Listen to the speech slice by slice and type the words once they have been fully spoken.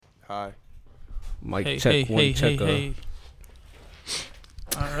Hi. Mic Hey, check, hey, one hey, checker. hey, hey.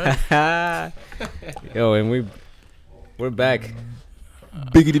 All right. Yo, and we're back.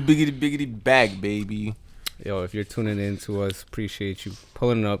 Biggity back, baby. Yo, if you're tuning in to us, appreciate you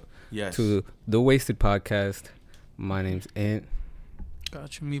pulling up Yes. to the Wasted Podcast. My name's Ant.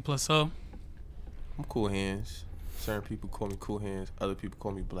 Got you, me plus O. I'm Cool Hands. Certain people call me Cool Hands. Other people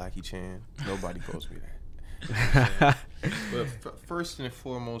call me Blackie Chan. Nobody calls me that. But first and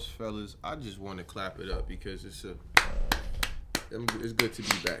foremost, fellas, I just want to clap it up because it's good to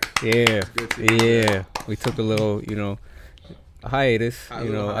be back. Yeah, It's good to be back. We took a little, hiatus. A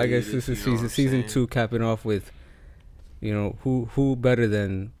little I guess hiatus, this is you know what I'm season saying? 2, capping off with, who better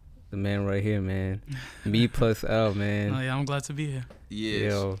than the man right here, man? Me plus L, man. Oh yeah, I'm glad to be here.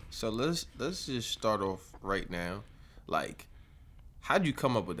 Yes. Yo. So let's just start off right now. Like, how'd you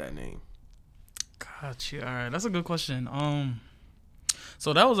come up with that name? Got you. All right, that's a good question.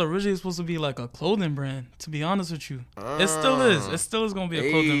 So that was originally supposed to be like a clothing brand. To be honest with you, it still is. It still is gonna be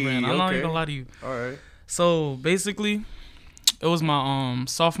a clothing brand. I'm not okay. even gonna lie to you. All right. So basically, it was my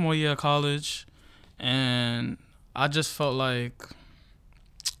sophomore year of college, and I just felt like,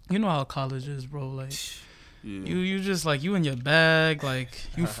 you know how college is, bro. Like, Yeah. you just like you in your bag, like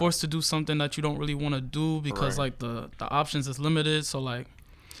you forced to do something that you don't really want to do because Right. like the options is limited. So like,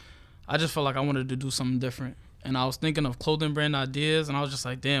 I just felt like I wanted to do something different, and I was thinking of clothing brand ideas, and I was just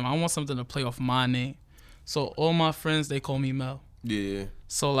like, damn, I want something to play off my name. So all my friends, they call me Mel. Yeah.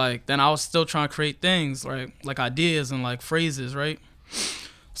 So like then I was still trying to create things, right? Like ideas and like phrases, right?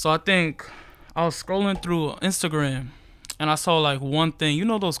 So I think I was scrolling through Instagram and I saw like one thing. You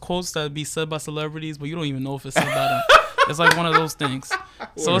know those quotes that be said by celebrities, but you don't even know if it's said by them. It's like one of those things.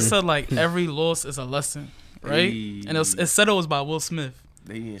 So it said like every loss is a lesson, right? Hey. And it said it was by Will Smith.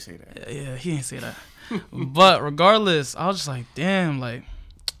 They didn't say that. Yeah, he didn't say that. But regardless, I was just like, damn, like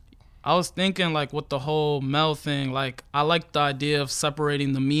I was thinking like with the whole Mel thing, like I like the idea of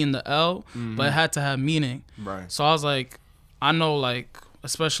separating the me and the L, but it had to have meaning. Right. So I was like, I know like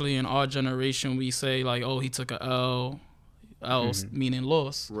especially in our generation we say like, oh, he took a L, meaning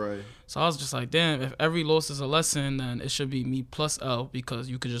loss. Right. So I was just like, damn, if every loss is a lesson, then it should be me plus L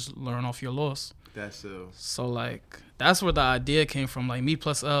because you could just learn off your loss. That's So like that's where the idea came from, like me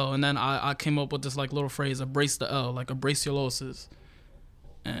plus L, and then I came up with this like little phrase, embrace the L, like embrace your losses,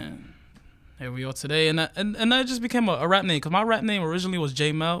 and here we are today, and that just became a rap name because my rap name originally was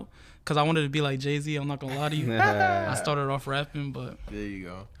J Mel because I wanted to be like Jay-Z. I'm not gonna lie to you, I started off rapping, but there you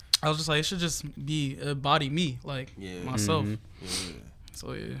go. I was just like it should just be embody me, like myself. Yeah.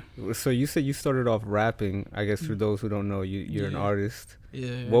 So yeah, So you said you started off rapping. I guess for those who don't know, you're an Yeah. artist.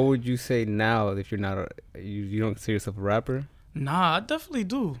 yeah. What would you say now if you're not you don't consider yourself a rapper? Nah, I definitely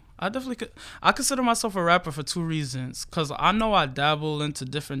do. I consider myself a rapper for 2 reasons. Cause I know I dabble into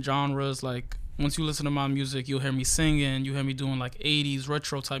different genres. Like once you listen to my music, you'll hear me singing. You hear me doing like 80s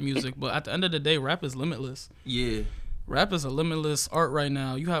retro type music. But at the end of the day, rap is limitless. Yeah. Rap is a limitless art right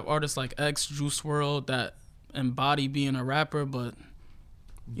now. You have artists like X, Juice WRLD that embody being a rapper, but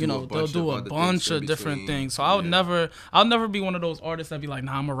they'll do a bunch of different things. So I'll never be one of those artists that be like,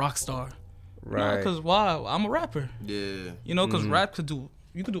 nah, I'm a rock star. Right. Because why? I'm a rapper. Yeah. Because rap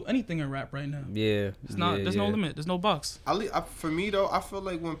you could do anything in rap right now. Yeah. It's not. There's no limit. There's no box. For me though, I feel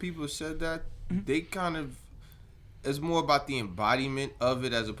like when people said that, they kind of it's more about the embodiment of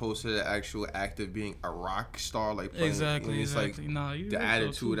it as opposed to the actual act of being a rock star, like playing. Exactly. It's Exactly. like Nah, you the right,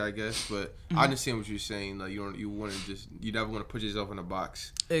 attitude, though, I guess. But I understand what you're saying. Like you never want to put yourself in a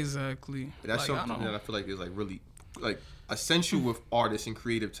box. Exactly. That's Like, something that I feel like is like really like essential with artists and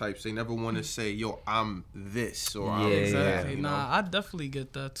creative types. They never want to say, "Yo, I'm this" or "I'm exactly. that." You Nah, I definitely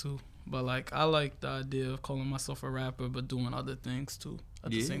get that too. But like, I like the idea of calling myself a rapper, but doing other things too at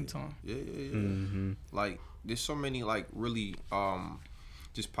the same time. Yeah. Mm-hmm. Like there's so many like really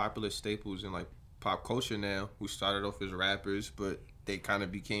just popular staples in like pop culture now who started off as rappers, but they kind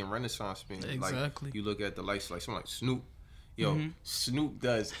of became Renaissance men. Exactly. Like you look at the likes like someone like Snoop. Yo, Snoop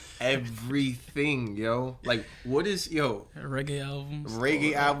does everything, yo. Like, what is, Reggae albums.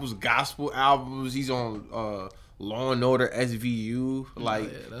 reggae albums, gospel albums. He's on Law and Order SVU.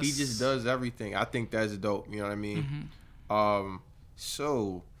 Like, he just does everything. I think that's dope. You know what I mean?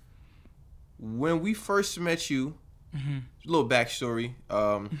 So, when we first met you, a little backstory.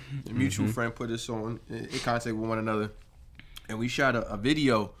 A mutual friend put us on in contact with one another, and we shot a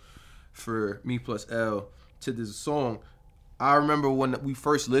video for Me Plus L to this song. I remember when we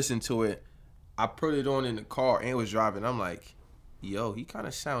first listened to it, I put it on in the car and was driving. I'm like, yo, he kind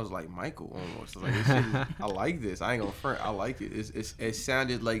of sounds like Michael almost. Like, I like this. I ain't gonna front. I like it. It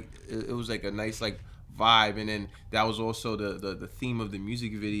sounded like it was like a nice like vibe, and then that was also the theme of the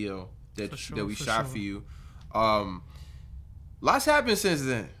music video that we shot for you. Lots happened since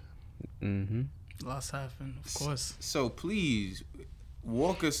then. Lots happened, of course. So please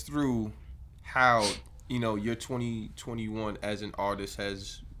walk us through how your 2021 as an artist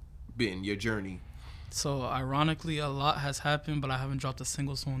has been, your journey. So ironically, a lot has happened, but I haven't dropped a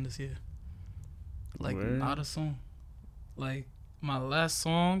single song this year. Like not a song. Like my last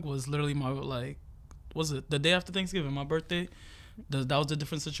song was literally was it the day after Thanksgiving, my birthday? That was a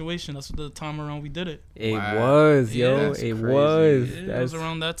different situation. That's the time around we did it. It was, yo. It was. Yeah, it was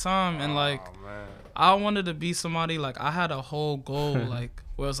around that time, and I wanted to be somebody, like, I had a whole goal, like,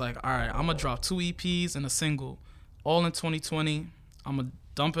 where it was like, all right, I'm gonna drop 2 EPs and a single, all in 2020. I'm gonna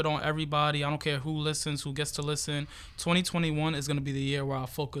dump it on everybody. I don't care who listens, who gets to listen. 2021 is gonna be the year where I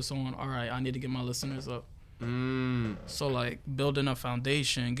focus on, all right, I need to get my listeners up. So like building a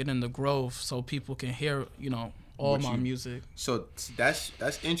foundation, getting the growth, so people can hear, all my music. So that's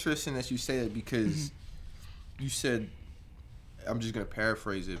interesting that you say that, because you said, I'm just gonna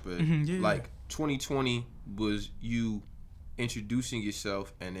paraphrase it, but 2020 was you introducing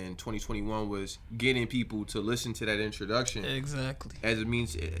yourself, and then 2021 was getting people to listen to that introduction. Exactly.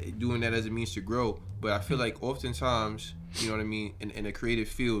 Doing that as a means to grow. But I feel like oftentimes, you know what I mean, in a creative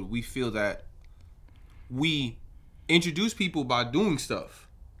field, we feel that we introduce people by doing stuff.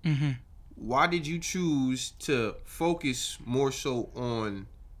 Why did you choose to focus more so on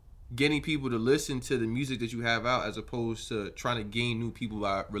getting people to listen to the music that you have out, as opposed to trying to gain new people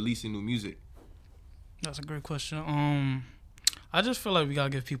by releasing new music? That's a great question. I just feel like we gotta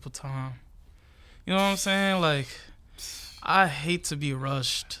give people time. You know what I'm saying? Like, I hate to be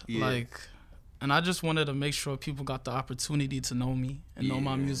rushed. Yeah. And I just wanted to make sure people got the opportunity to know me and know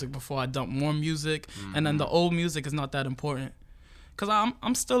my music before I dump more music. And then the old music is not that important. Cause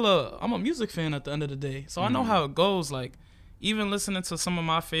I'm still a music fan at the end of the day. So I know how it goes. Like, even listening to some of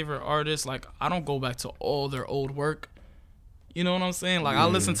my favorite artists, like, I don't go back to all their old work. You know what I'm saying? Like, I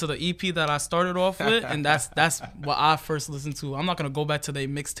listen to the EP that I started off with, and that's what I first listened to. I'm not gonna go back to their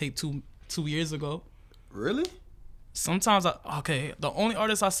mixtape two years ago. Really? Sometimes the only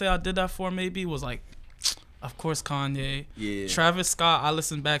artist I say I did that for maybe was, like, of course, Kanye. Yeah. Travis Scott, I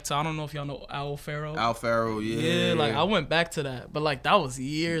listened back to. I don't know if y'all know Al Farrow. Al Farrow, yeah. Yeah, like, I went back to that. But, like, that was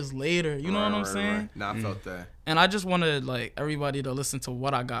years later. You know what I'm saying? Right. Nah, I felt that. And I just wanted, like, everybody to listen to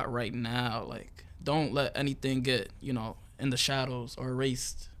what I got right now. Like, don't let anything get, in the shadows or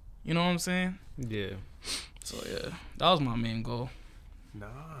erased. You know what I'm saying? Yeah. So, yeah. That was my main goal.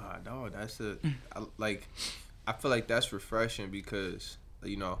 No, that's I feel like that's refreshing, because,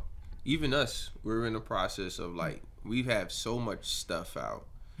 even us, we're in the process of, like, we have so much stuff out,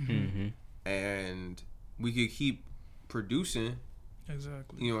 and we could keep producing.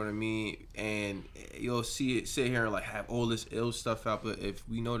 Exactly. You know what I mean? And you'll sit here and, like, have all this ill stuff out, but if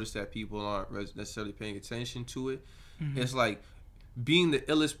we notice that people aren't necessarily paying attention to it, it's like being the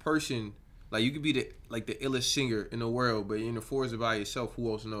illest person. Like, you could be the illest singer in the world, but in the forest by yourself,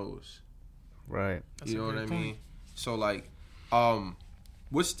 who else knows? Right. That's you know what I mean? Point. So, like,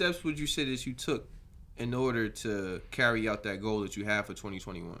 what steps would you say that you took in order to carry out that goal that you have for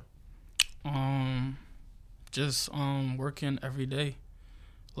 2021? Just working every day.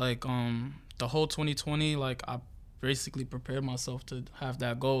 Like, the whole 2020, like, I basically prepared myself to have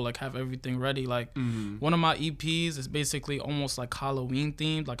that goal, like, have everything ready. Like, one of my EPs is basically almost like Halloween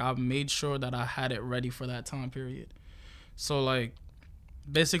themed. Like, I made sure that I had it ready for that time period. So, like,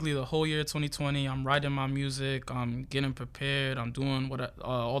 basically the whole year 2020, I'm writing my music, I'm getting prepared, I'm doing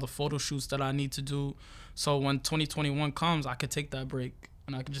all the photo shoots that I need to do. So when 2021 comes, I could take that break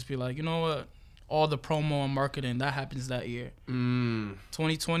and I could just be like, you know what? All the promo and marketing, that happens that year.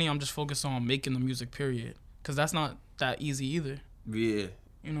 2020, I'm just focused on making the music, period. Because that's not that easy either. Yeah.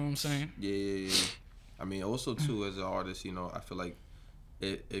 You know what I'm saying? Yeah. I mean, also, too, as an artist, I feel like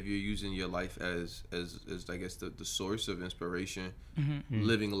if you're using your life as I guess the source of inspiration,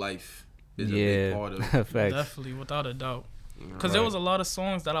 living life is a big part of it. Definitely, without a doubt. Because there was a lot of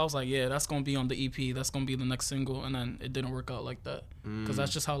songs that I was like, yeah, that's going to be on the EP, that's going to be the next single, and then it didn't work out like that. Because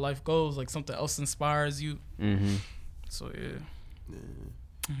that's just how life goes. Like, something else inspires you. So, yeah.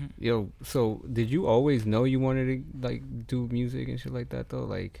 Yo, so did you always know you wanted to, like, do music and shit like that, though?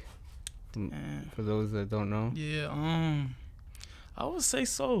 Like, for those that don't know? Yeah, I would say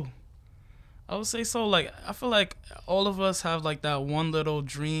so. Like, I feel like all of us have, like, that one little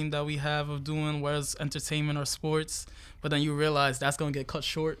dream that we have of doing, whether it's entertainment or sports, but then you realize that's going to get cut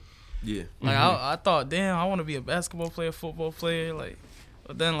short. Yeah. Like, I thought, damn, I want to be a basketball player, football player, like,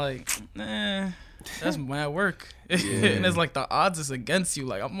 but then, like, That's mad work. And it's like the odds is against you.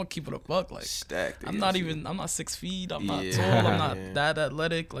 Like, I'm gonna keep it a buck. Like, I'm not 6 feet. I'm not tall. I'm not that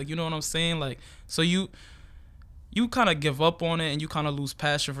athletic. Like, you know what I'm saying? Like, so you kind of give up on it and you kind of lose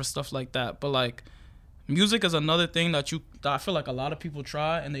passion for stuff like that. But like, music is another thing that I feel like a lot of people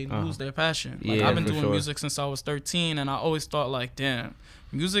try and they lose their passion. Like, I've been doing music since I was 13, and I always thought like, damn,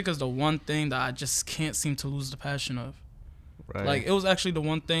 music is the one thing that I just can't seem to lose the passion of. Right. Like, it was actually the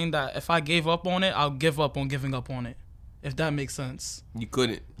one thing that if I gave up on it, I'll give up on giving up on it. If that makes sense. I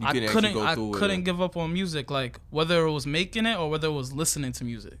couldn't give up on music, like whether it was making it or whether it was listening to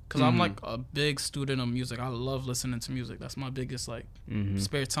music. Because I'm like a big student of music. I love listening to music. That's my biggest like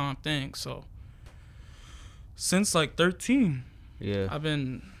spare time thing. So since like 13, I've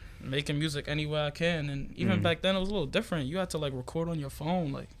been making music any way I can. And even back then it was a little different. You had to like record on your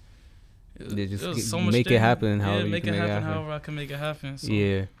phone, like. Make it happen however you can make it happen. However I can make it happen. So.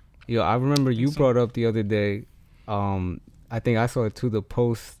 Yeah. Yo, I remember you brought up the other day, I think I saw it too, the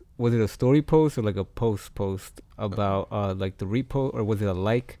post, was it a story post or like a post about like the repost, or was it a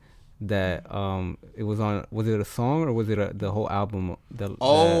like that it was on, was it a song or was it the whole album?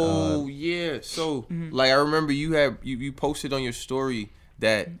 Yeah. So like I remember you posted on your story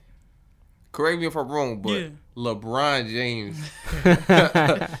that, correct me if I'm wrong, but LeBron James.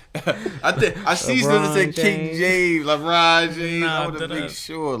 I see something said King James, LeBron James. I want to make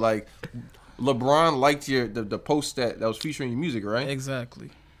sure, like, LeBron liked the post that was featuring your music, right? Exactly.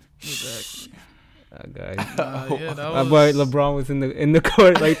 That guy. That was... LeBron was in the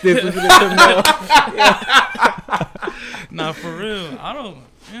court like this. Nah, for real. I don't.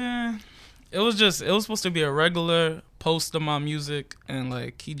 Yeah. It was supposed to be a regular post of my music, and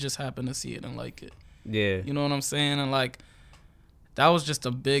like he just happened to see it and like it. Yeah. You know what I'm saying? And like that was just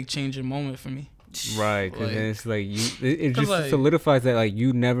a big changing moment for me. Right, because then it's like it just like, solidifies that like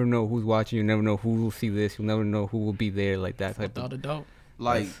you never know who's watching, you never know who will see this, you never know who will be there, like that type without a doubt.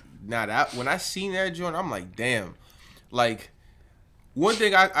 Like now that when I seen that joint, I'm like, damn. Like one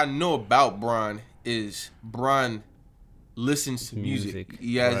thing I know about Bron is Bron listens to music.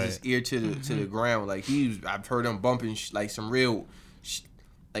 He has his ear to the ground. Like I've heard him bumping like some real.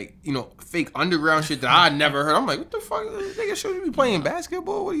 Like, you know, fake underground shit that I never heard. I'm like, what the fuck? Nigga, should you be playing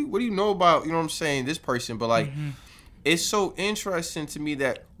basketball? What do you know about, you know what I'm saying, this person? But, like, it's so interesting to me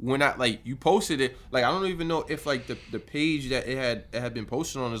that when you posted it, like, I don't even know if, like, the page that it had been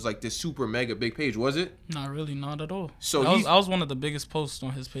posted on is, like, this super mega big page, was it? Not really, not at all. So I was one of the biggest posts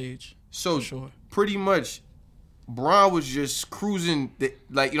on his page. So, pretty much, Bron was just cruising,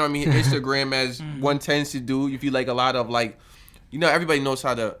 like, you know what I mean, Instagram as one tends to do. If you like a lot of, like, you know, everybody knows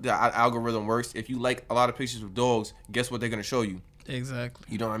how the algorithm works. If you like a lot of pictures of dogs, guess what they're going to show you? Exactly.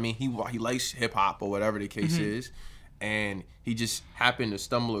 You know what I mean? He likes hip-hop or whatever the case is. And he just happened to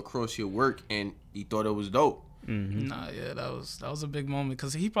stumble across your work, and he thought it was dope. Nah, yeah, that was a big moment.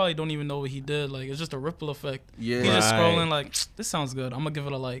 Because he probably don't even know what he did. Like, it's just a ripple effect. Yeah. He's just scrolling like, this sounds good. I'm going to give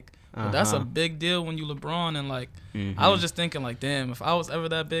it a like. But that's a big deal when you LeBron, and like I was just thinking like, damn, if I was ever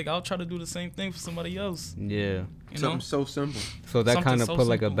that big, I'll try to do the same thing for somebody else. Yeah, something so simple. So that kind of put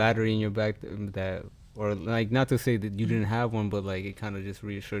like a battery in your back that, or like, not to say that you didn't have one, but like it kind of just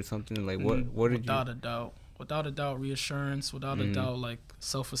reassured something. Like what did you? Without a doubt, reassurance. Without a doubt, like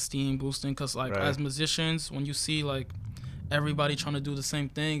self-esteem boosting. Cause like as musicians, when you see like everybody trying to do the same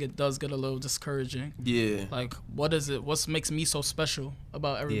thing, it does get a little discouraging. Yeah. Like, what is it? What makes me so special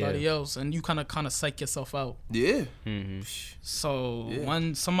about everybody else? And you kind of psych yourself out. Yeah. So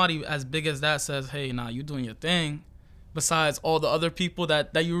when somebody as big as that says, "Hey, nah, you doing your thing," besides all the other people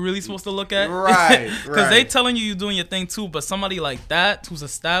that you're really supposed to look at, right? Because they telling you doing your thing too. But somebody like that who's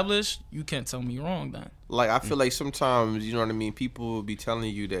established, you can't tell me wrong then. Like, I feel like sometimes, you know what I mean, people will be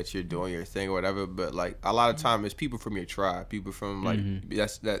telling you that you're doing your thing or whatever, but like a lot of time it's people from your tribe, people from like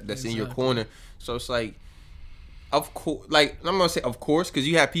that's in your corner. So it's like, of course, like I'm gonna say of course, because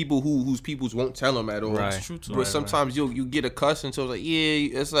you have people whose peoples won't tell them at all. Right. That's true too. But sometimes you get accustomed to it, like,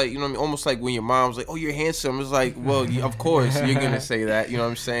 yeah, it's like, you know what I mean, almost like when your mom's like, oh, you're handsome. It's like, well, of course you're gonna say that, you know what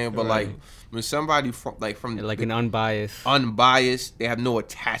I'm saying? But like when somebody from an unbiased, they have no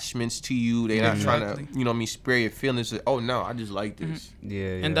attachments to you. They're not trying to, you know what I mean, spare your feelings. Like, oh no, I just like this.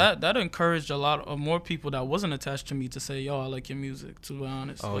 And that encouraged a lot of more people that wasn't attached to me to say, yo, I like your music. To be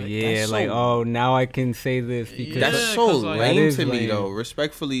honest. Oh like, oh, now I can say this because that's so lame to me though.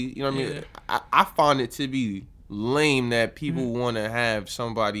 Respectfully, you know what I mean. I find it to be lame that people want to have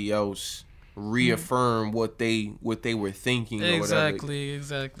somebody else reaffirm what they were thinking. Exactly.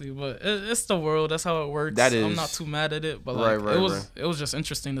 But it's the world. That's how it works. That is. I'm not too mad at it, but like it was just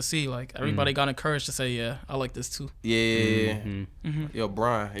interesting to see. Like everybody got encouraged to say, yeah, I like this too. Yeah. Yo,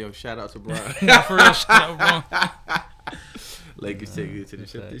 Brian. Yo, shout out to Brian. For real, shout out, Brian. Lakers take it to the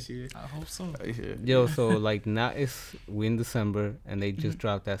ship this year. I hope so. Yo, so like now we in December and they just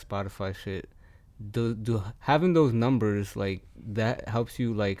dropped that Spotify shit. Do having those numbers like that helps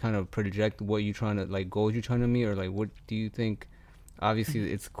you like kind of project what you trying to like goals you're trying to meet, or like what do you think?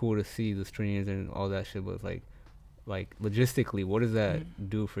 Obviously, it's cool to see the streams and all that shit, but it's like logistically, what does that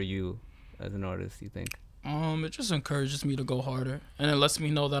do for you as an artist? You think? It just encourages me to go harder, and it lets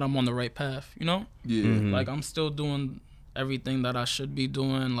me know that I'm on the right path. You know? Yeah. Like I'm still doing everything that I should be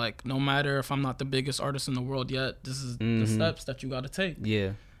doing. Like no matter if I'm not the biggest artist in the world yet, this is the steps that you got to take.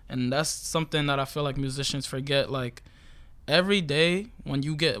 Yeah. And that's something that I feel like musicians forget. Like, every day when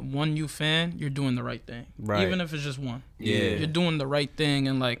you get one new fan, you're doing the right thing. Right. Even if it's just one. Yeah. You're doing the right thing.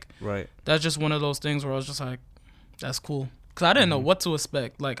 And, like, that's just one of those things where I was just like, that's cool. Because I didn't know what to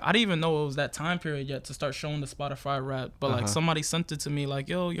expect. Like, I didn't even know it was that time period yet to start showing the Spotify rap. But, like, somebody sent it to me, like,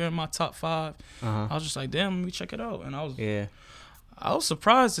 yo, you're in my top 5. I was just like, damn, let me check it out. And I was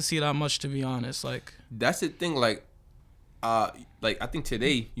surprised to see that much, to be honest. Like, that's the thing, like I think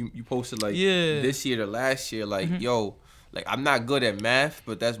today you posted like this year to last year, like yo, like I'm not good at math,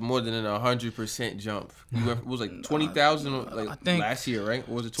 but that's more than 100% jump. You went, it was like 20,000 like I think last year, right?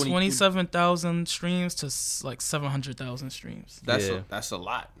 Or was it 27,000 streams to like 700,000 streams? That's a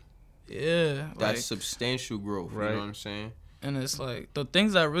lot. Yeah, that's like, substantial growth. Right. You know what I'm saying? And it's like the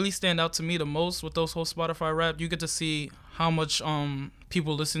things that really stand out to me the most with those whole Spotify rap, you get to see how much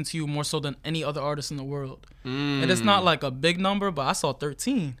people listen to you more so than any other artist in the world. And it's not like a big number, but I saw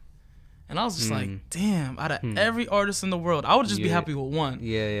 13. And I was just like, damn, out of every artist in the world, I would just be happy with one.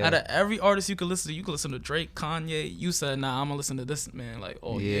 Yeah. Out of every artist you could listen to Drake, Kanye. You said, nah, I'm going to listen to this man. Like,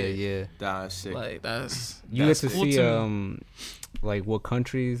 oh, yeah. That's sick. Like, that's you get to cool see, like, what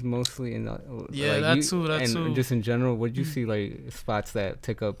countries mostly? And that too. Just in general, what did you see, like, spots that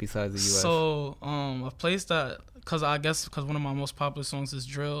tick up besides the U.S.? So, a place that... Because one of my most popular songs is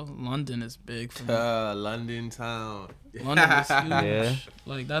Drill. London is big for me. London town. London is huge. Yeah.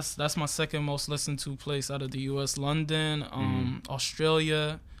 Like that's my second most listened to place out of the U.S. London,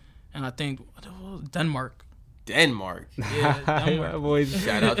 Australia, and I think Denmark. Denmark. Yeah, Denmark. Boys,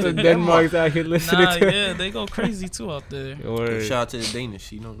 shout out to Denmark out here listening to. Yeah, they go crazy too out there. Shout out to the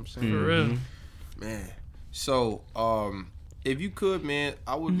Danish. You know what I'm saying? For real, man. So, if you could, man,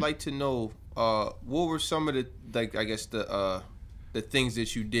 I would like to know. What were some of the the things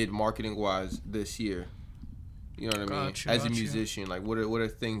that you did marketing wise this year? You know what I mean? As a musician, like what are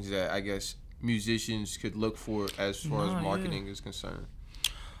things that I guess musicians could look for as far as marketing is concerned?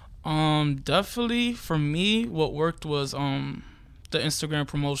 Definitely for me, what worked was the Instagram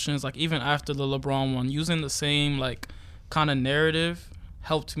promotions. Like even after the LeBron one, using the same like kind of narrative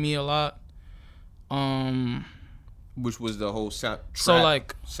helped me a lot. Which was the whole sound. So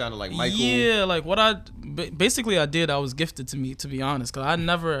like sounded like Michael. Yeah, like what I did, I was gifted to me, to be honest. Cause I'm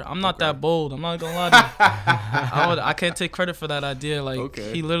not that bold. I'm not gonna lie to you. I can't take credit for that idea. Like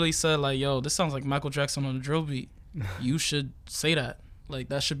he literally said like, "Yo, this sounds like Michael Jackson on a drill beat. You should say that. Like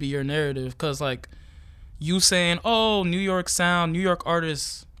that should be your narrative. Cause like you saying, oh, New York sound, New York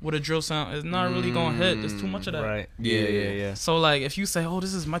artists with a drill sound is not really gonna hit. There's too much of that. Right. Yeah. So like if you say, oh,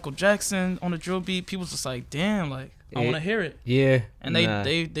 this is Michael Jackson on a drill beat, people's just like, damn, like I want to hear it. Yeah. And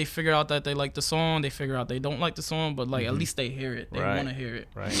they figure out that they like the song. They figure out they don't like the song, but like at least they hear it. They want to hear it.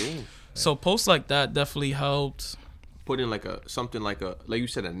 Right. So posts like that definitely helped. Put in like you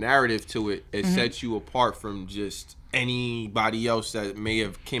said, a narrative to it. It sets you apart from just anybody else that may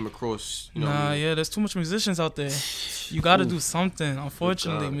have came across. You know there's too much musicians out there. You got to do something.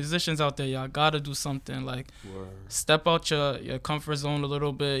 Unfortunately, musicians out there, y'all got to do something. Like, step out your comfort zone a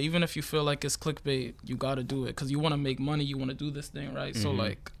little bit. Even if you feel like it's clickbait, you got to do it because you want to make money. You want to do this thing, right? So,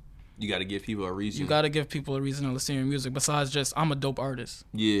 like... You got to give people a reason. You got to give people a reason to listen to your music besides just, I'm a dope artist.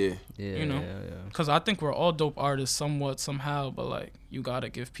 Yeah. You know? Because I think we're all dope artists somewhat, somehow, but, like, you got to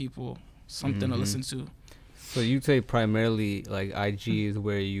give people something to listen to. So you say primarily like IG is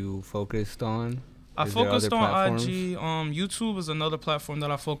where you focused on? I focused on IG. YouTube is another platform that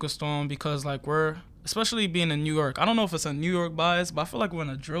I focused on because like especially being in New York. I don't know if it's a New York bias, but I feel like we're in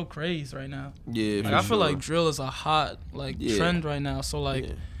a drill craze right now. Yeah, like, I feel like drill is a hot trend right now. So like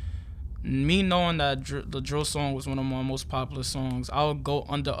me knowing that the drill song was one of my most popular songs, I'll go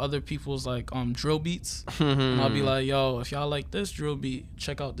under other people's like drill beats and I'll be like, yo, if y'all like this drill beat,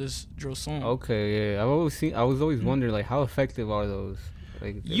 check out this drill song. Okay, yeah. I was always wondering like how effective are those?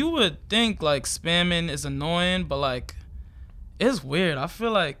 Like you would think like spamming is annoying, but like it's weird. I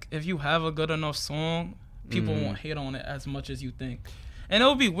feel like if you have a good enough song, people won't hate on it as much as you think. And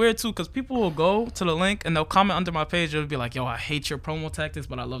it'll be weird too, because people will go to the link and they'll comment under my page. It'll be like, yo, I hate your promo tactics,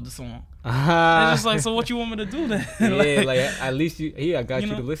 but I love the song. It's just like, so what you want me to do then? Yeah, like at least I got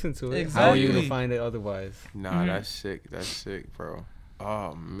you to listen to it. Exactly. How are you gonna find it otherwise? Nah, that's sick. That's sick, bro.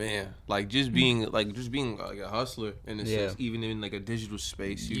 Oh man, like just being like a hustler in a sense, even in like a digital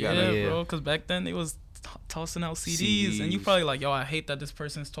space. You gotta, bro. Because back then they was tossing out CDs, and you probably like, yo, I hate that this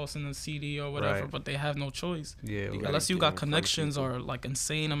person's tossing a CD or whatever, but they have no choice. Yeah, unless you got connections or like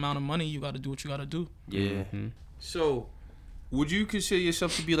insane amount of money, you got to do what you got to do. Yeah. So, would you consider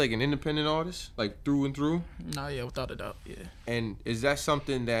yourself to be like an independent artist, like through and through? Nah, yeah, without a doubt, yeah. And is that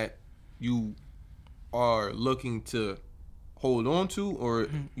something that you are looking to hold on to, or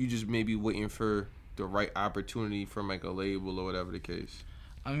you just maybe waiting for the right opportunity from like a label or whatever the case?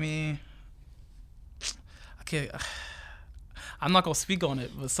 I mean, okay, I'm not gonna speak on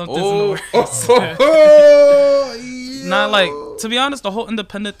it, but something's in the works. Not like, to be honest, the whole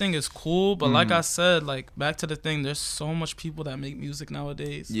independent thing is cool, but like I said, like back to the thing, there's so much people that make music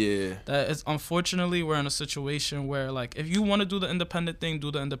nowadays. Yeah. That is, unfortunately, we're in a situation where like if you want to do the independent thing,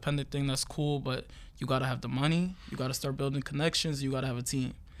 that's cool, but you gotta have the money, you gotta start building connections, you gotta have a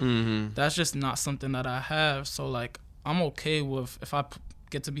team. That's just not something that I have. So like I'm okay with if I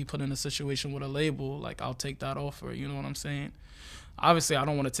get to be put in a situation with a label, like I'll take that offer. You know what I'm saying? Obviously, I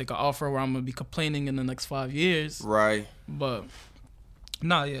don't want to take an offer where I'm gonna be complaining in the next 5 years. Right. But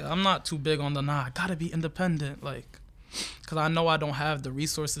I'm not too big on I gotta be independent, like, cause I know I don't have the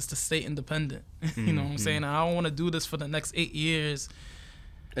resources to stay independent. You know what I'm saying? I don't want to do this for the next 8 years.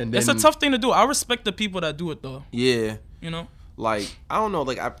 And then, it's a tough thing to do. I respect the people that do it though. Yeah. You know? Like, I don't know,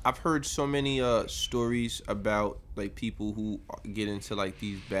 like I've heard so many stories about like people who get into like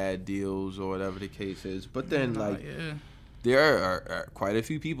these bad deals or whatever the case is. But then there are quite a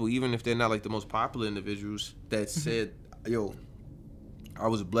few people, even if they're not like the most popular individuals, that said, yo, I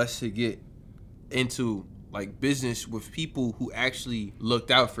was blessed to get into like business with people who actually looked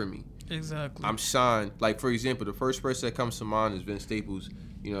out for me. Exactly. I'm signed. Like, for example, the first person that comes to mind is Vince Staples.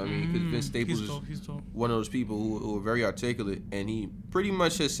 You know what I mean? Because Vince Staples is one of those people who are very articulate, and he pretty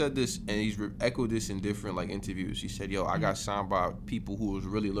much has said this, and he's echoed this in different like interviews. He said, yo, I got signed by people who was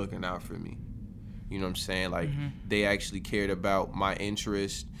really looking out for me. You know what I'm saying? Like, they actually cared about my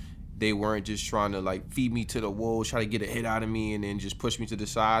interest. They weren't just trying to like feed me to the wolves, try to get a hit out of me, and then just push me to the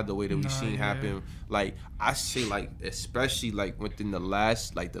side the way that we've seen happen. Like, I say, like, especially like within the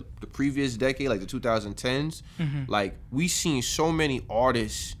last, like the previous decade, like the 2010s, like we seen so many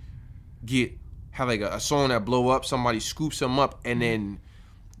artists have like a song that blow up, somebody scoops them up, and then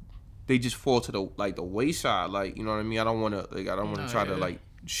they just fall to the wayside. Like, you know what I mean? I don't want to try to like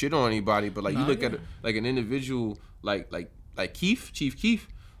shit on anybody, but like you look at like an individual like Chief Keef.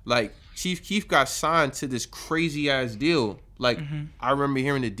 Like, Chief Keef got signed to this crazy ass deal. Like, I remember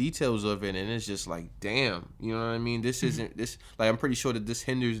hearing the details of it, and it's just like, damn, you know what I mean? This isn't this. Like, I'm pretty sure that this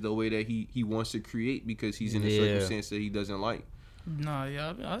hinders the way that he wants to create, because he's in a circumstance that he doesn't like.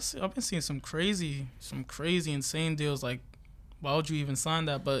 I've been seeing some crazy, insane deals. Like, why would you even sign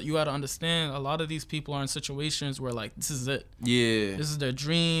that? But you got to understand, a lot of these people are in situations where like this is it. Yeah, this is their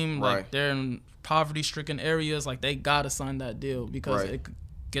dream. Like, they're in poverty-stricken areas. Like, they gotta sign that deal because it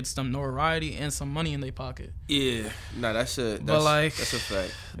gets them notoriety and some money in their pocket. Yeah, that's a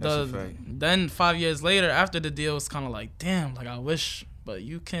fact. Then 5 years later, after the deal, it's kind of like, damn, like I wish, but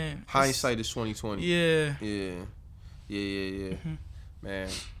you can't. Hindsight is 2020. Yeah. Man,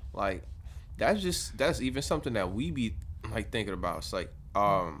 like that's even something that we be like thinking about. It's like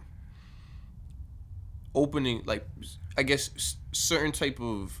opening, like, I guess certain type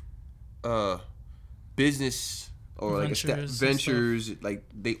of business or like ventures, like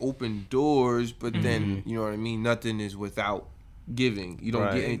they open doors, but then, you know what I mean, nothing is without giving. You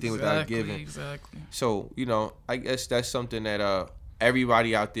don't get anything without giving. Exactly. So, you know, I guess that's something that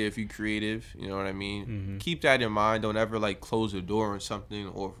everybody out there, if you're creative, you know what I mean, keep that in mind. Don't ever like close a door on something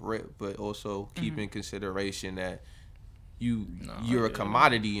or rip, but also keep in consideration that you're a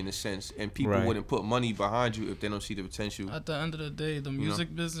commodity in a sense, and people wouldn't put money behind you if they don't see the potential. At the end of the day, the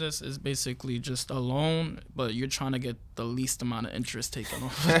music business is basically just a loan, but you're trying to get the least amount of interest taken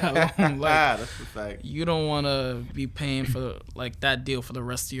off that loan. Like, that's the fact. You don't want to be paying for like that deal for the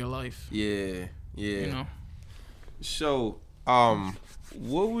rest of your life. Yeah. You know. So,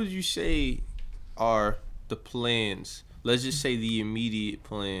 what would you say are the plans? Let's just say the immediate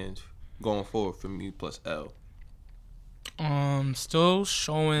plans going forward for Me Plus L. Still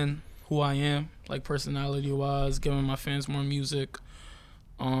showing who I am, like personality wise, giving my fans more music.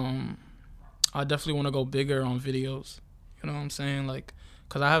 I definitely want to go bigger on videos. You know what I'm saying? Like,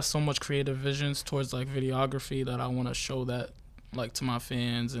 cause I have so much creative visions towards like videography that I want to show that like to my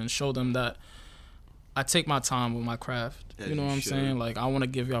fans and show them that I take my time with my craft. You know what I'm saying? Like, I want to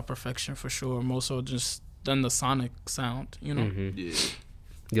give y'all perfection for sure. More so just than the sonic sound. You know? Yeah.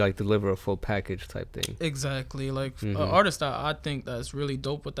 You like deliver a full package type thing. Exactly. Like an artist that I think that's really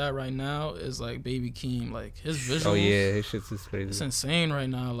dope with that right now is like Baby Keem. Like his visuals. Oh yeah, his shit's just crazy. It's insane right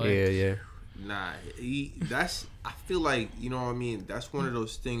now. Like yeah. Nah, that's. I feel like, you know what I mean. That's one of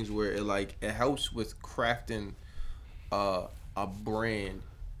those things where it helps with crafting a brand.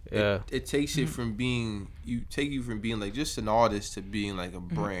 Yeah. It takes it from being like just an artist to being like a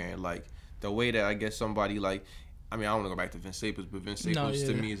brand. Like the way that I guess somebody like. I mean, I don't want to go back to Vince Staples, but Vince Staples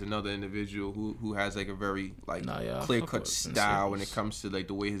to me is another individual who has like a very like clear-cut style when it comes to like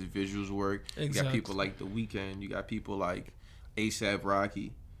the way his visuals work. Exactly. You got people like The Weeknd. You got people like A$AP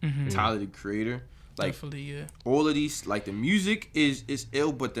Rocky, Tyler the Creator. Like, definitely, all of these, like the music is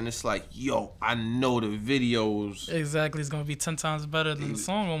ill, but then it's like, yo, I know the videos. Exactly, it's gonna be 10 times better than the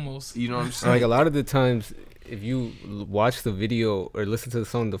song almost. You know what I'm saying? Like a lot of the times, if you watch the video or listen to the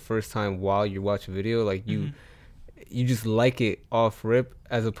song the first time while you watch a video, like you just like it off rip,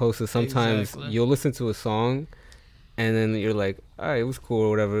 as opposed to sometimes you'll listen to a song and then you're like, all right, it was cool or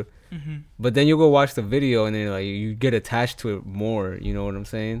whatever. But then you'll go watch the video and then like you get attached to it more. You know what I'm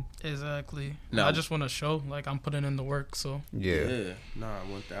saying? Exactly. No, I just want to show like I'm putting in the work. So yeah. Nah,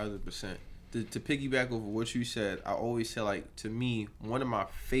 1000%. To piggyback over what you said, I always say like, to me, one of my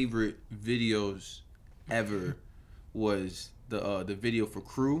favorite videos ever was the video for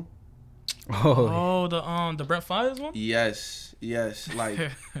Crew. The Brent Faiyaz one? Yes. Like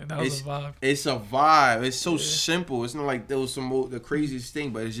that was a vibe. It's a vibe. It's so simple. It's not like there was the craziest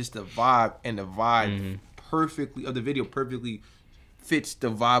thing, but it's just the vibe, and the vibe perfectly of the video perfectly fits the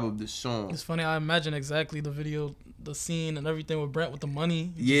vibe of the song. It's funny. I imagine exactly the video, the scene, and everything with Brent with the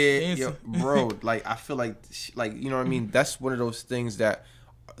money. Yeah, bro. Like I feel like you know what I mean. That's one of those things that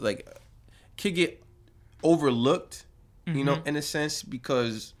like could get overlooked, you know, in a sense,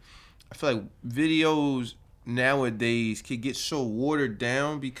 because I feel like videos nowadays can get so watered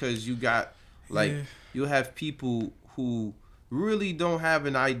down because you got like you'll have people who really don't have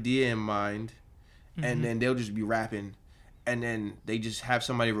an idea in mind, and then they'll just be rapping, and then they just have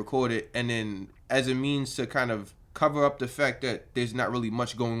somebody record it, and then as a means to kind of cover up the fact that there's not really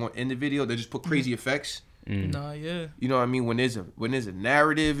much going on in the video, they just put crazy effects. You know what I mean? When there's a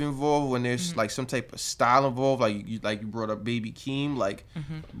narrative involved, when there's like some type of style involved, like you brought up Baby Keem, like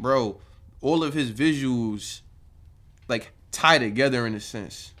bro, all of his visuals like tie together in a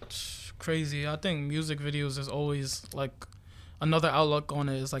sense. Crazy. I think music videos is always like another outlook on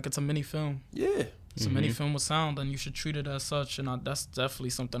it. Is like it's a mini film. Yeah. It's a mini film with sound, and you should treat it as such. And that's definitely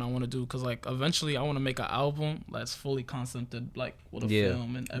something I want to do, because like eventually I want to make an album that's fully concepted, like with a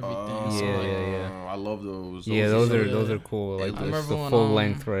film and everything. I love those. Those are cool. Like the full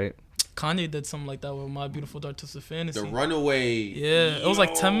length, right? Kanye did something like that with My Beautiful Dark Twisted Fantasy. The Runaway. Yeah, it was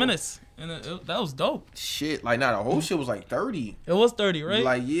like 10 minutes, and that was dope. Shit, like the whole shit was like 30. It was 30, right?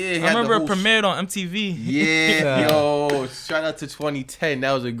 Like I remember it premiered on MTV. Yeah, yo, shout out to 2010.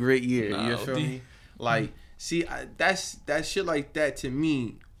 That was a great year. You feel me? Like, see, that shit like that to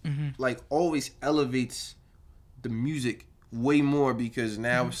me, like always elevates the music way more, because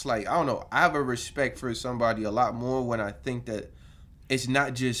now it's like, I don't know, I have a respect for somebody a lot more when I think that it's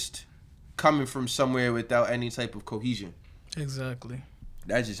not just coming from somewhere without any type of cohesion. Exactly.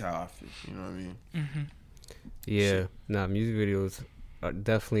 That's just how I feel. You know what I mean? Yeah. Nah, music videos are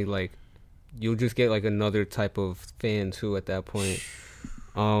definitely like, you'll just get like another type of fan too at that point.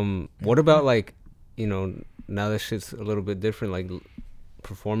 What about like, you know, now that shit's a little bit different, like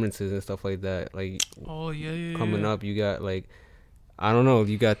performances and stuff like that. Like, coming up, you got like, I don't know,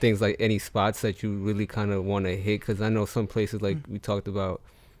 you got things like any spots that you really kind of want to hit, because I know some places like we talked about,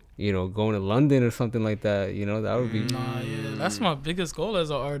 you know, going to London or something like that, you know, that would be. That's my biggest goal as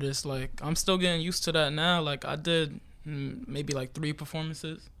an artist. Like, I'm still getting used to that now. Like, I did maybe like 3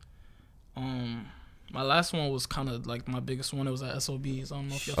 performances. My last one was kind of like my biggest one. It was at SOBs. I don't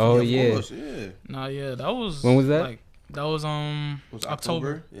know if y'all that was. When was that? Like, that was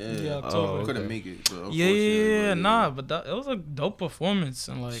October. Yeah, October. Couldn't make it. But but it was a dope performance,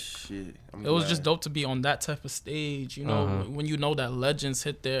 and like it was just dope to be on that type of stage. You know, when you know that legends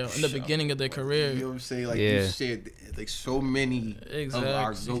hit there in the beginning of their career. You know what I'm saying? Like you said, like so many of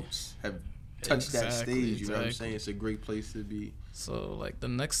our goats have touched that stage. You know what I'm saying? It's a great place to be. So like the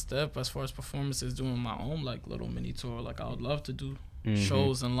next step as far as performance is doing my own like little mini tour. Like I would love to do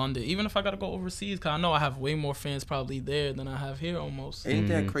shows in London, even if I gotta go overseas, because I know I have way more fans probably there than I have here almost. Ain't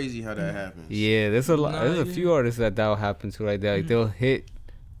that crazy how that happens? Yeah, there's a few artists that'll happen to, right? Like they'll hit,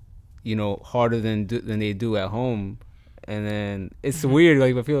 harder than they do at home, and then it's weird.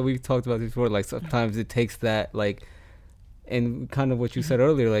 Like I feel like we've talked about this before. Like sometimes it takes that, like, and kind of what you said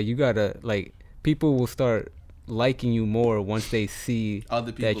earlier. Like you gotta, like, people will start liking you more once they see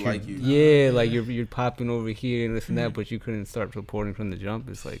other people like you. Yeah, like you're popping over here and this and that, but you couldn't start supporting from the jump.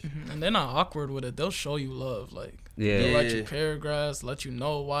 It's like, and they're not awkward with it. They'll show you love. Like they'll let you paragraphs, let you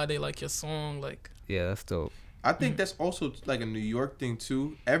know why they like your song. Like that's dope. I think that's also like a New York thing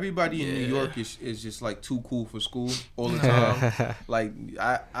too. Everybody in New York is just like too cool for school all the time. Like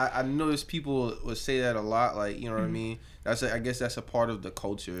I notice people would say that a lot. Like, you know what I mean? I guess that's a part of the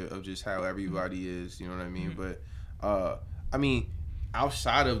culture of just how everybody is. You know what I mean? But I mean,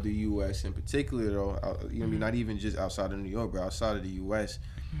 outside of the U.S. in particular, though, you know what I mean? Not even just outside of New York, but outside of the U.S.,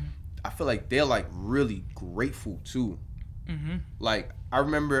 I feel like they're like really grateful too. Like I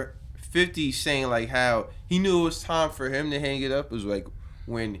remember 50 saying like how he knew it was time for him to hang it up. It was like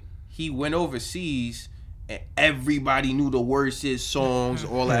when he went overseas and everybody knew the words to his songs,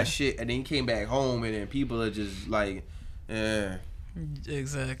 all that shit, and then he came back home and then people are just like,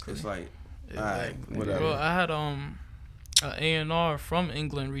 exactly. It's like, exactly. All right, whatever. Bro, I had an A&R from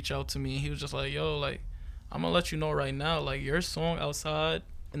England reach out to me. He was just like, yo, like, I'm gonna let you know right now, like, your song outside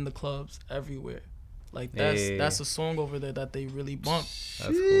in the clubs everywhere. Like that's a song over there that they really bump.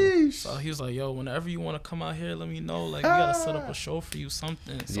 That's cool. So he was like, yo, whenever you want to come out here, let me know. Like, we gotta set up a show for you,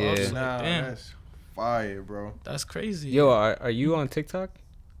 something. So I was like, damn, that's fire, bro. that's crazy. Yo, are you on TikTok?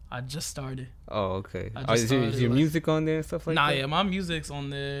 I just started. Oh, okay. Is your music on there and stuff like that? Nah, yeah, my music's on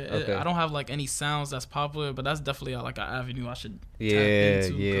there. Okay. I don't have like any sounds that's popular, but that's definitely like an avenue I should tap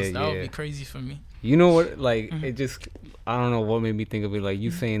into. That would be crazy for me. You know what? Like, it just, I don't know what made me think of it. Like, you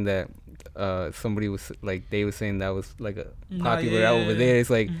saying that somebody was, like, they were saying that was, like, a popular over there.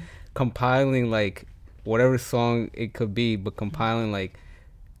 It's, like, compiling, like, whatever song it could be, but compiling, like,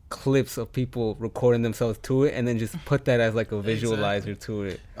 clips of people recording themselves to it and then just put that as, like, a visualizer to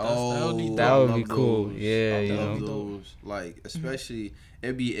it. That would be cool. Those. Yeah, I love those. Like, especially,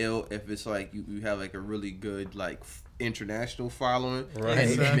 it'd be ill if it's, like, you have, like, a really good, like, international following, right?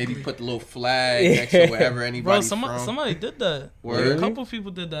 Exactly. Maybe put the little flag next to wherever anybody's from. Somebody did that. Word? A couple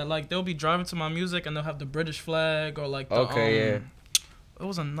people did that. Like, they'll be driving to my music and they'll have the British flag or like the it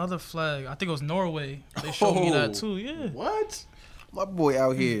was another flag. I think it was Norway. They showed me that too. Yeah. What? My boy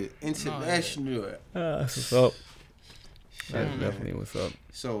out here international. That's what's up. That's definitely what's up.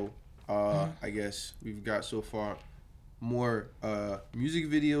 So, I guess we've got so far more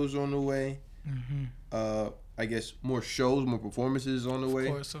music videos on the way. I guess more shows, more performances on the way.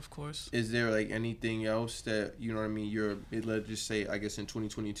 Of course. Is there like anything else that, you know what I mean, let's just say, I guess in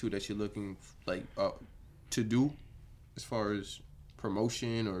 2022 that you're looking like to do as far as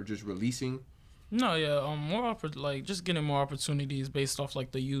promotion or just releasing? No, yeah, like just getting more opportunities based off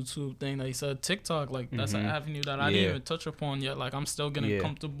like the YouTube thing that he said. TikTok, like that's an avenue that I didn't even touch upon yet. Like I'm still getting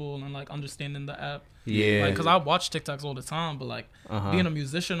comfortable and like understanding the app. Yeah, like because I watch TikToks all the time, but like being a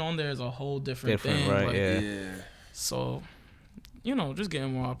musician on there is a whole different thing. Right? Like, so, just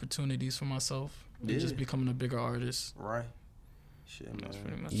getting more opportunities for myself and just becoming a bigger artist. Right. Shit, man. That's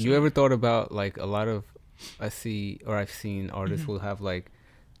pretty much you ever thought about like a lot of I've seen artists will have like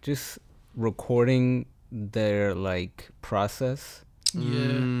just recording their like process.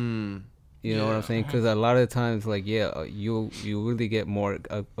 You know what I'm saying? Because a lot of times, like, you really get more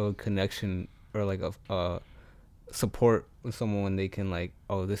a connection or like a support with someone when they can like,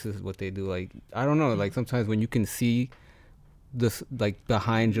 oh, this is what they do. Like, I don't know. Like sometimes when you can see this like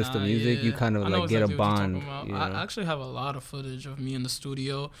behind just the music, you kind of like get a bond. I actually have a lot of footage of me in the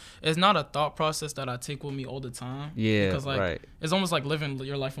studio. It's not a thought process that I take with me all the time. Because like it's almost like living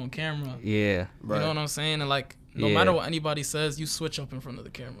your life on camera. You know what I'm saying? And like no matter what anybody says, you switch up in front of the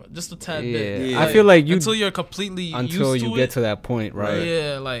camera just a tad bit. I feel like until you're completely until used you to get to that point, right?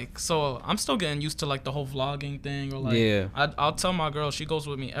 Yeah, like so I'm still getting used to like the whole vlogging thing, or like I'll tell my girl, she goes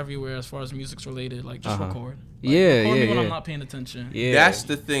with me everywhere as far as music's related, like just record. Like, record me when I'm not paying attention. That's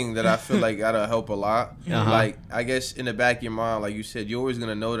the thing that I feel like gotta help a lot. Like I guess in the back of your mind, like you said, you're always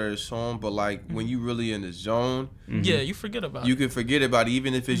gonna know that it's song, but like when you really in the zone, you forget about it. You can forget about it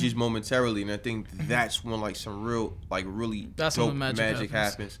even if it's just momentarily, and I think that's when like some real like really dope magic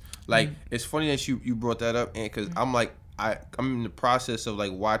happens. Like it's funny that you brought that up, and because I'm like I'm in the process of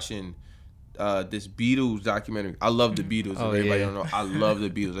like watching this Beatles documentary. I love the Beatles. If everybody don't know, I love the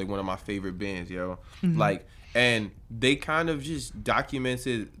Beatles. Like one of my favorite bands, yo. Like, and they kind of just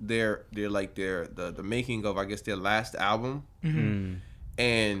documented their the making of, I guess, their last album.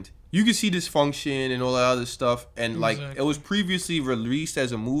 And you can see dysfunction and all that other stuff, and like it was previously released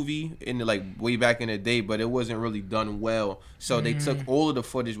as a movie in the, like way back in the day, but it wasn't really done well. So they took all of the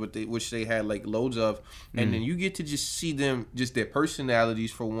footage which they had like loads of, and then you get to just see them, just their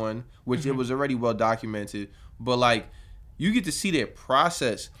personalities for one, which it was already well documented, but like you get to see their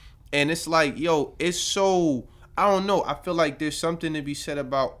process, and it's like, yo, it's so, I don't know, I feel like there's something to be said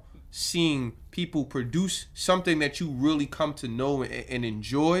about seeing people produce something that you really come to know and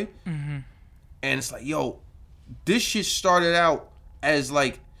enjoy. And it's like, yo, this shit started out as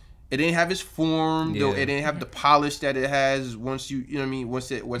like, it didn't have its form, though it didn't have the polish that it has once you know what I mean,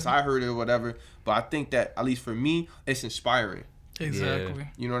 once I heard it or whatever. But I think that, at least for me, it's inspiring. Exactly.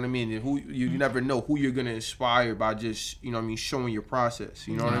 You know what I mean? And who you never know who you're gonna inspire by just, you know what I mean, showing your process.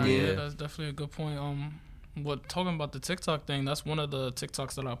 You know what I mean? Yeah, that's definitely a good point. What talking about the TikTok thing, that's one of the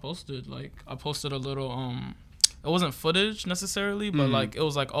TikToks that I posted. Like, I posted a little it wasn't footage necessarily, but like it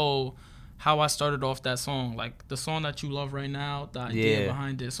was like, oh, how I started off that song, like the song that you love right now, the idea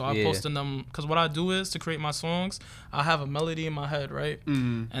behind it. So I posted them, because what I do is, to create my songs, I have a melody in my head, right?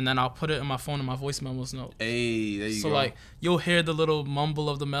 And then I'll put it in my phone in my voice memos note. Hey, there you go. So like you'll hear the little mumble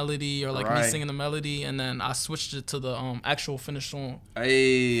of the melody, or like me singing the melody, and then I switched it to the actual finished song.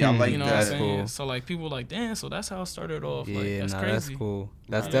 Hey, I like, you know that. what I'm saying? Cool. So like people like, damn, so that's how it started off. Like, that's crazy. That's cool.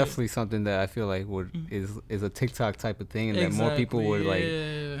 That's definitely something that I feel like is a TikTok type of thing, and that more people would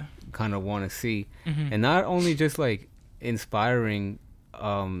like kind of want to see. And not only just like inspiring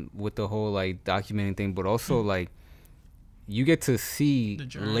with the whole like documenting thing, but also like you get to see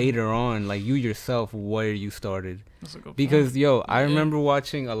later on, like you yourself, where you started. That's a good because point. I remember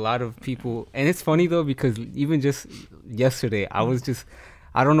watching a lot of people, and it's funny though, because even just yesterday I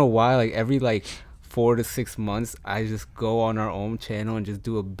don't know why, like every like 4 to 6 months I just go on our own channel and just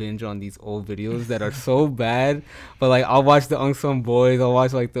do a binge on these old videos that are so bad. But like I'll watch the Unsung Boys, I'll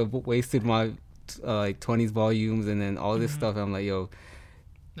watch like the Wasted My like 20s volumes, and then all this stuff. I'm like, yo,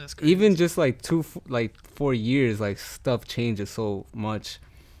 that's crazy. Even just like 4 years, like stuff changes so much.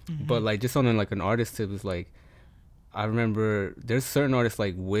 But like just on like an artist tip is like, I remember there's certain artists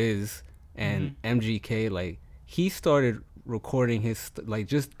like Wiz and MGK, like he started recording his like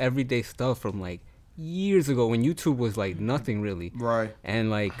just everyday stuff from like years ago when YouTube was like nothing really, right?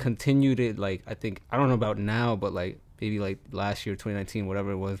 And like continued it, like I think, I don't know about now, but like maybe like last year, 2019,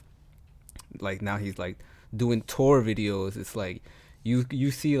 whatever it was, like now he's like doing tour videos. It's like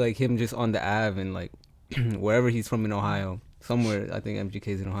you see like him just on the Ave and like wherever he's from in Ohio, somewhere, I think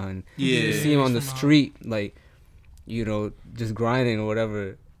MGK's in Ohio, and you see him on the street, like, you know, just grinding or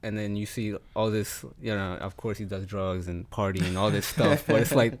whatever. And then you see all this, you know, of course he does drugs and party and all this stuff, but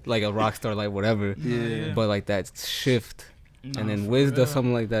it's like a rock star, like whatever. Yeah. But like that shift. And then Wiz does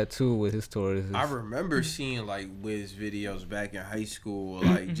something like that too with his tours. I remember seeing like Wiz videos back in high school,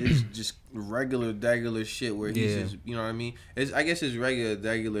 like just regular shit where he's just, you know what I mean? I guess it's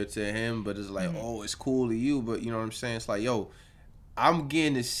regular to him, but it's like, oh, it's cool to you, but you know what I'm saying? It's like, yo, I'm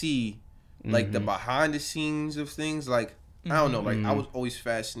getting to see like the behind the scenes of things, like, I don't know, like I was always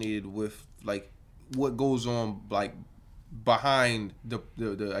fascinated with like what goes on like behind the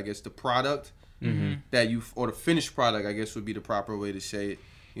I guess the product that you, or the finished product, I guess would be the proper way to say it.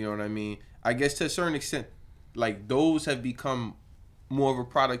 You know what I mean? I guess to a certain extent, like those have become more of a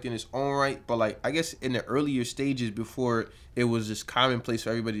product in its own right, but like I guess in the earlier stages before it was just commonplace for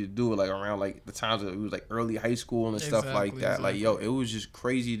everybody to do it, like around like the times that it was like early high school and stuff like that. Like, yo, it was just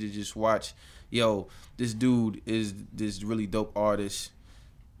crazy to just watch. Yo, this dude is this really dope artist.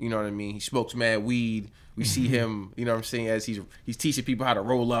 You know what I mean? He smokes mad weed. We see him, you know what I'm saying, as he's teaching people how to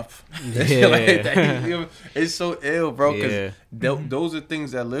roll up. Yeah. Like that. You know, it's so ill, bro, because those are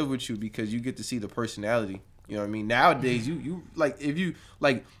things that live with you because you get to see the personality. You know what I mean? Nowadays, you like, if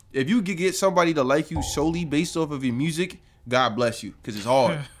you could get somebody to like you solely based off of your music, God bless you, because it's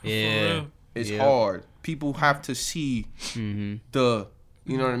hard. It's hard. People have to see the,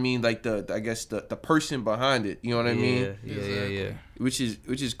 you know what I mean, like I guess the person behind it. You know what I mean? Yeah. Which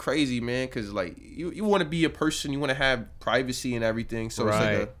is crazy, man, because like you want to be a person, you want to have privacy and everything. So it's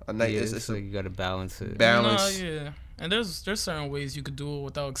like a nice. It's like you got to balance it. And there's certain ways you could do it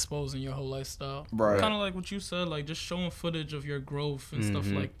without exposing your whole lifestyle. Right. Kind of like what you said, like just showing footage of your growth and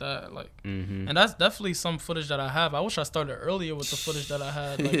stuff like that. Like, and that's definitely some footage that I have. I wish I started earlier with the footage that I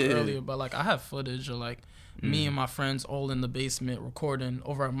had earlier, but like I have footage of like me and my friends all in the basement recording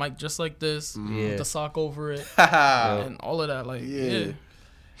over a mic just like this, with the sock over it, and all of that. Like,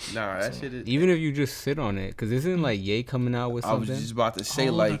 Nah, that shit is... Even if you just sit on it, because isn't like Ye coming out with something? I was just about to say,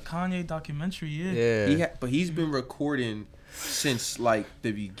 like... the Kanye documentary, yeah. But he's been recording since, like,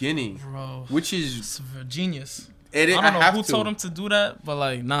 the beginning. Bro. Which is... genius. I don't know who told him to do that, but,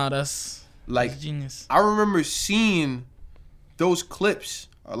 like, nah, that's... Like, genius. I remember seeing those clips,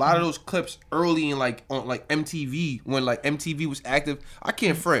 a lot of those clips early in like on like MTV when like MTV was active. I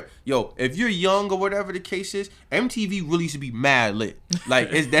can't front. Yo, if you're young or whatever the case is, MTV really used to be mad lit.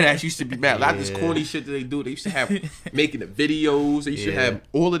 Like that ass used to be mad. Like this corny shit that they do. They used to have making the videos. They used to have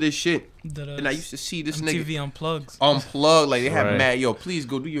all of this shit. And I used to see this MTV nigga unplugged. Like they have mad. Yo, please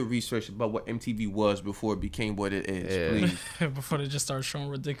go do your research about what MTV was before it became what it is. Please. Before they just started showing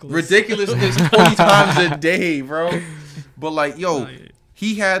ridiculousness 20 times a day, bro. But like, yo,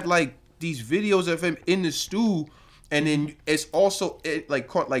 he had like these videos of him in the stew, and then it's also like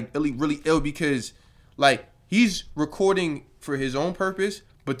caught like really ill because like he's recording for his own purpose,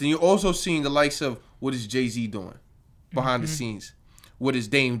 but then you're also seeing the likes of what is Jay-Z doing behind the scenes. What is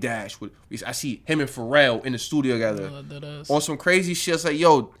Dame Dash? I see him and Pharrell in the studio together on some crazy shit. It's like,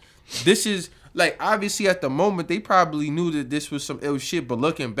 yo, this is like obviously at the moment they probably knew that this was some ill shit, but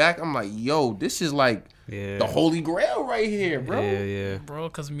looking back, I'm like, yo, this is like the holy grail right here, bro. Yeah. Bro,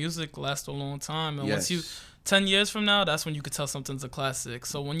 because music lasts a long time, and once you 10 years from now, that's when you could tell something's a classic.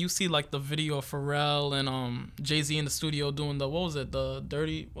 So when you see like the video of Pharrell and Jay-Z in the studio doing the what was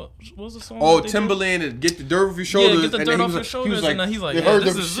the song? Oh, Timberland and Get the Dirt Off Your Shoulders. Yeah, Get the Dirt Off Your Shoulders, and then he's like,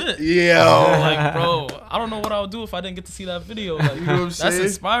 this is it. Yeah. Like, bro, I don't know what I would do if I didn't get to see that video. Like, you know what I'm saying? That's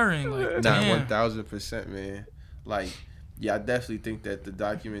inspiring. Like, nah, 1000%, man. Like, yeah, I definitely think that the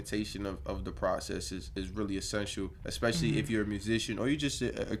documentation of the process is really essential, especially if you're a musician or you're just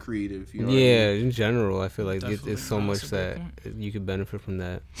a creative. You know what I mean? In general, I feel like there's so much that you could benefit from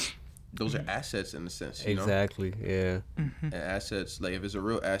that. Those are assets in a sense. You exactly. know? Yeah. And assets, like if it's a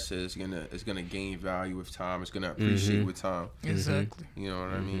real asset, it's gonna gain value with time. It's gonna appreciate with time. Exactly. You know what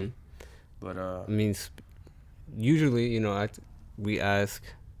I mean? But I mean, usually, you know, we ask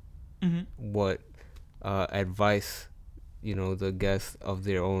what advice, you know, the guest of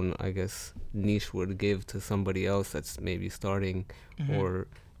their own, I guess, niche would give to somebody else that's maybe starting or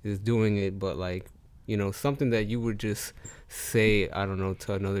is doing it, but like, you know, something that you would just say, I don't know,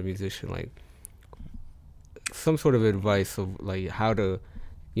 to another musician, like some sort of advice of like how to,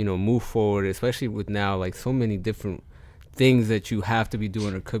 you know, move forward, especially with now like so many different things that you have to be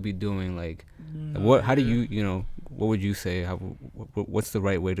doing or could be doing. Like, how do you know, what would you say? What's the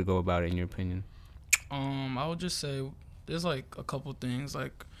right way to go about it in your opinion? I would just say, there's like a couple things.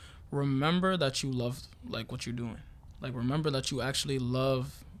 Like, remember that you love like what you're doing. Like, remember that you actually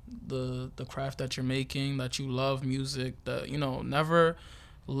love the craft that you're making, that you love music, that, you know, never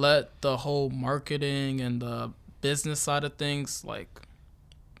let the whole marketing and the business side of things like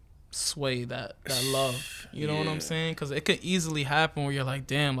sway that love. You know what I'm saying? Because it could easily happen where you're like,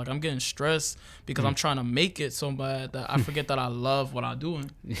 damn, like I'm getting stressed because I'm trying to make it so bad that I forget that I love what I'm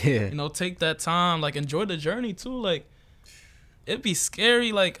doing. Yeah. You know, take that time, like enjoy the journey too. Like, it'd be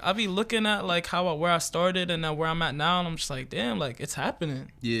scary. Like, I be looking at like where I started and now where I'm at now, and I'm just like, damn, like it's happening.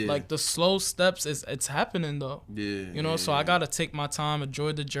 Yeah. Like the slow steps it's happening though. Yeah. You know, so I gotta take my time,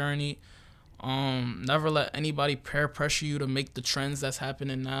 enjoy the journey. Never let anybody peer pressure you to make the trends that's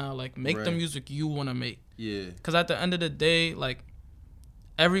happening now. Like, make the music you wanna make. Yeah. Cause at the end of the day, like,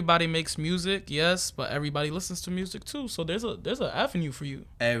 everybody makes music, yes, but everybody listens to music too. So there's an avenue for you.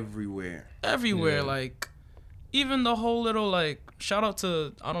 Everywhere. Yeah. Like, even the whole little, like, shout out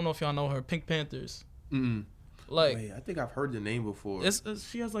to, I don't know if y'all know her, Pink Panthers. Like, wait, I think I've heard the name before.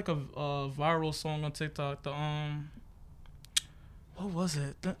 She has like a viral song on TikTok. What was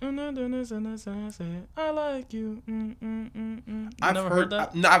it? I like you. I've never heard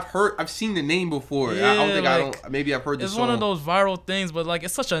that? No, I've seen the name before. Yeah, I don't think maybe I've heard the song. It's one of those viral things, but like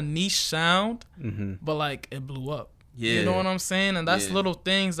it's such a niche sound, but like it blew up. Yeah. You know what I'm saying? And that's little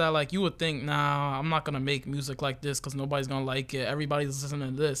things that like you would think, nah, I'm not going to make music like this because nobody's going to like it. Everybody's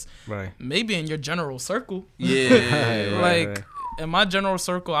listening to this. Right. Maybe in your general circle. Yeah. Like, in my general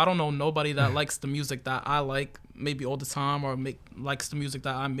circle, I don't know nobody that likes the music that I like maybe all the time or likes the music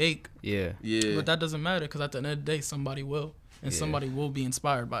that I make. Yeah. But that doesn't matter because at the end of the day, somebody will. And somebody will be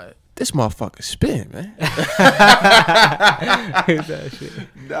inspired by it. This motherfucker spin, man.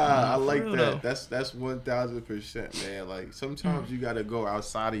 Nah, I like that. That's 1000%, man. Like, sometimes you gotta go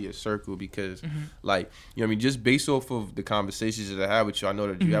outside of your circle because, like, you know what I mean, just based off of the conversations that I have with you, I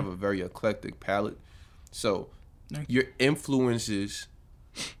know that you have a very eclectic palette. So your influences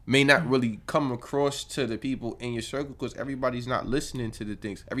may not really come across to the people in your circle because everybody's not listening to the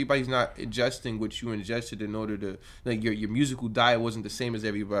things. Everybody's not ingesting what you ingested in order to, like, your musical diet wasn't the same as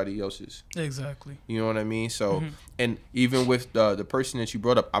everybody else's. Exactly. You know what I mean? So, and even with the person that you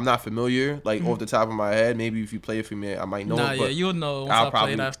brought up, I'm not familiar, like, off the top of my head. Maybe if you play it for me, I might know it. But you'll know once I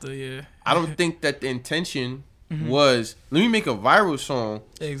play it after, yeah. I don't think that the intention was, let me make a viral song.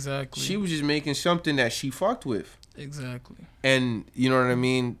 Exactly. She was just making something that she fucked with. Exactly. And you know what I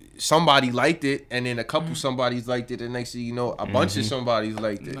mean? Somebody liked it, and then a couple somebodies liked it, and next thing you know, a bunch of somebodies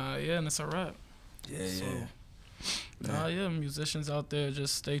liked it. And it's a wrap. Yeah. Musicians out there,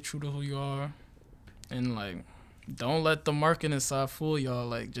 just stay true to who you are, and like, don't let the marketing side fool y'all.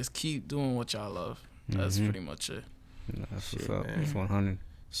 Like, just keep doing what y'all love. That's pretty much it. That's what's up. It's 100.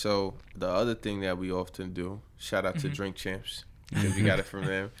 So the other thing that we often do, shout out to Drink Champs, because we got it from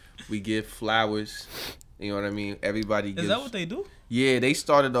them. We give flowers. You know what I mean? Everybody gives. Is that what they do? Yeah, they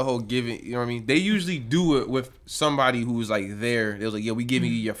started the whole giving. You know what I mean? They usually do it with somebody who's like there. They was like, "Yeah, we giving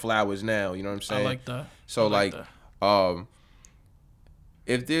you your flowers now." You know what I'm saying? I like that. So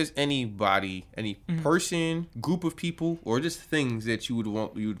if there's anybody, any person, group of people, or just things that you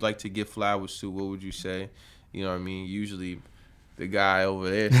would like to give flowers to, what would you say? You know what I mean? Usually, the guy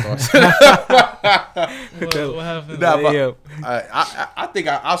over there starts. What happened? Nah, I think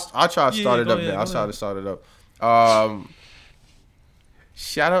I'll try to start it up there. I'll try to start it up.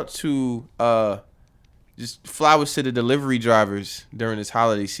 Shout out to just flowers to the delivery drivers during this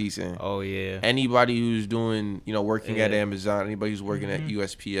holiday season. Oh yeah. Anybody who's doing, working at Amazon, anybody who's working at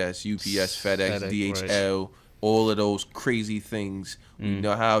USPS, UPS, FedEx, DHL, right. All of those crazy things. You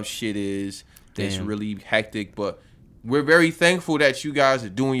know how shit is. Damn. It's really hectic, but we're very thankful that you guys are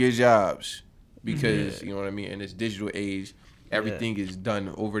doing your jobs because, you know what I mean, in this digital age, everything is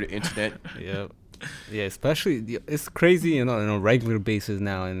done over the internet. Yeah, especially, it's crazy, on a regular basis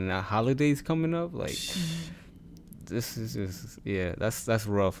now, and holidays coming up, like, this is just, that's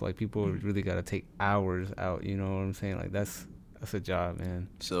rough. Like, people really got to take hours out, you know what I'm saying? Like, that's a job, man.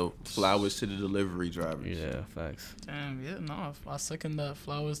 So, flowers to the delivery drivers. Yeah, facts. Damn, I second that.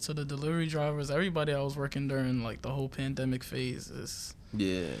 Flowers to the delivery drivers. Everybody I was working during, like, the whole pandemic phase is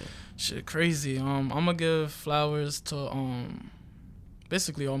shit crazy. I'm gonna give flowers to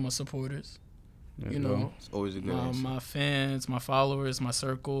basically all my supporters. You know, it's always a good answer. My fans, my followers, my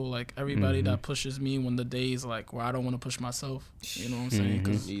circle, like everybody that pushes me when the days like where I don't want to push myself. You know what I'm saying?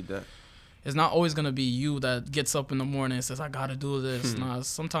 Because need that. It's not always gonna be you that gets up in the morning and says I gotta do this. Nah,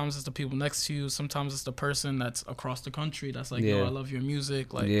 sometimes it's the people next to you. Sometimes it's the person that's across the country that's like, yo, I love your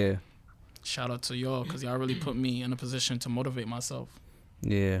music. Like, shout out to y'all because y'all really put me in a position to motivate myself.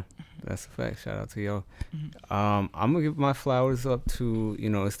 Yeah, that's a fact. Shout out to y'all. I'm gonna give my flowers up to,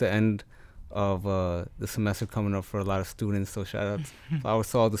 it's the end of the semester coming up for a lot of students, so shout out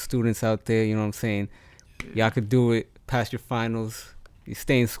flowers to all the students out there. You know what I'm saying? Y'all could do it. Pass your finals. You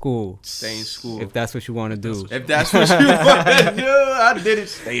stay in school. If that's what you want to do. If that's what you want to do, I did it.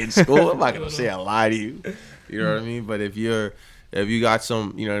 Stay in school. I'm not gonna say I lie to you. You know what I mean? But if you got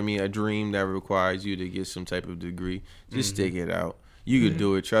some, you know what I mean, a dream that requires you to get some type of degree, just stick it out. You could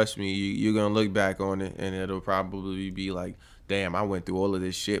do it. Trust me. You're gonna look back on it, and it'll probably be like, damn, I went through all of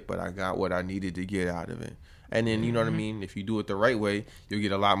this shit, but I got what I needed to get out of it. And then, you know what I mean? If you do it the right way, you'll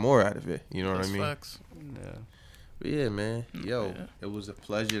get a lot more out of it. You know what I mean? Facts. Yeah. But yeah, man. Yo, it was a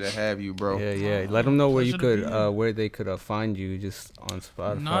pleasure to have you, bro. Yeah. Let them know where you could, where they could find you, just on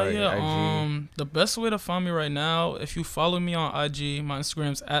Spotify. IG. The best way to find me right now, if you follow me on IG, my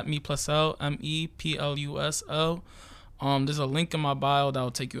Instagram's @meplusl, MEPLUSL. There's a link in my bio that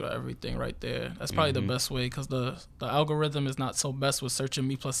will take you to everything right there. That's probably the best way because the algorithm is not so best with searching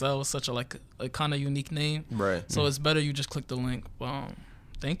Me+L. It's such a kind of unique name. Right. So it's better you just click the link.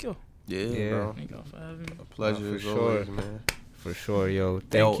 Thank you. Yeah, bro. Thank you for having me. A pleasure as always, man. For sure, yo.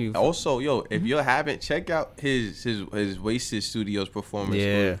 Thank you. Also, if you haven't, check out his Wasted Studios performance.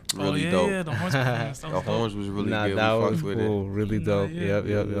 Yeah. Really dope. Yeah, the horns performance. The horns was really good. That was with cool. Really dope. Yep.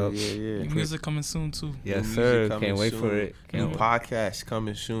 Yeah. Music coming soon too. Yes, sir. Can't wait for it. New podcast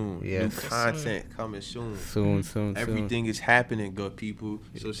coming soon. Yes. New content coming soon. Soon. Everything is happening, good people.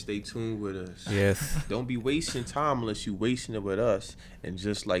 So stay tuned with us. Yes. Don't be wasting time unless you wasting it with us. And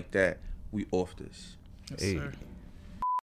just like that, we off this. Yes, sir.